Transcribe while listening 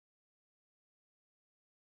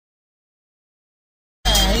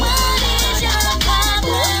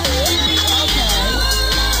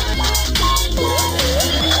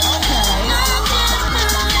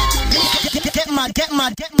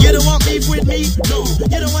mad. You don't want beef with me? No.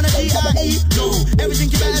 You don't wanna D.I.E? No. Everything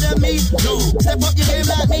you better than me? No. Step up your game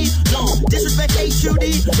like me? No. Disrespect H.U.D?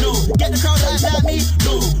 No. Get the crowd like me?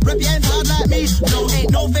 No. Rep your ends hard like me? No.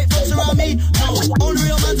 Ain't no fake folks around me? No. Only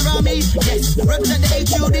real mans around me? Yes. Represent the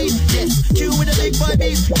H.U.D? Yes. Q with the big boy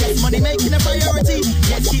beef? Yes. Money making a priority?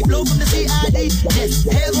 Yes. Keep low from the C.I.D? Yes.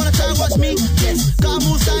 Haters wanna try and watch me? Yes. Gotta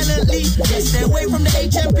move silently? Yes. Stay away from the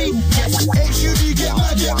H.M.P? Yes. H.U.D get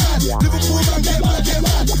mad, get mad. Liverpool man get mad, get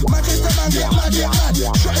mad. Manchester man get mad, get mad.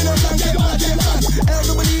 Shottingham man get mad, get mad.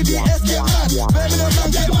 LWDS get mad. Birmingham man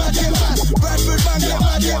get mad, get mad. Bradford man get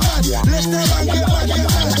mad, get mad. Leicester man get mad, get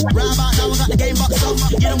mad. Right about now I got the game boxed off.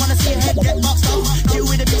 You don't wanna see a head get boxed off. Q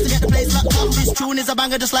with the beats to get the place locked off. This tune is a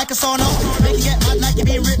banger just like a sauna. Make you get mad like you're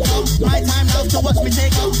being ripped off. My time now to watch me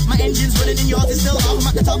take off. My engine's running and yours is still off. I'm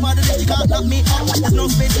at the top of the list, you can't knock me off. There's no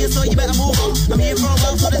space here so you better move on. I'm here for a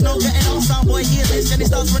while so there's no getting off. Soundboy hears this and he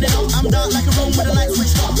starts running off. I'm dark like a room with the light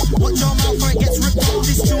switched off. Watch your mouth or it gets ripped off.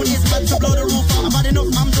 This tune is meant to blow the roof off. I've had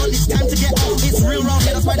enough, I'm done, it's time to get off. It's real round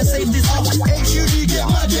here, that's why the safety's off. H.U.D get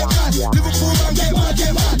mad, get mad. Liverpool man get mad,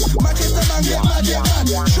 get mad. Manchester man get mad, get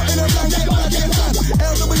mad. Shottingham man get mad, get mad.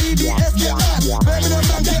 LWDS get mad. Birmingham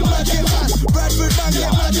man get mad, get mad. Bradford man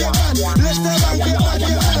get mad, get mad. Leicester man get mad,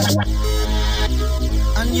 get mad.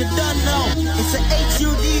 And you don't know, it's a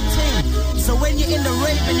H.U.D thing. So when you're in the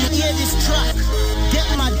rave and you hear this track, get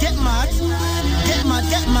mad, get mad. Get mad,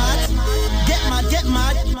 get mad. Get mad, get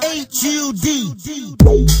mad. H.U.D.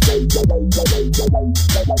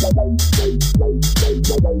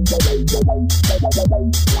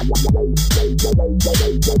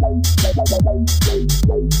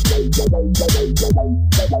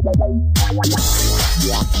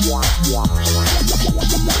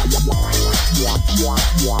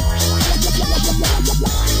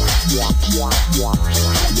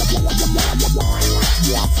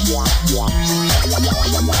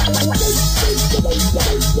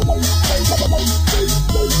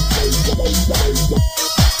 Yeah.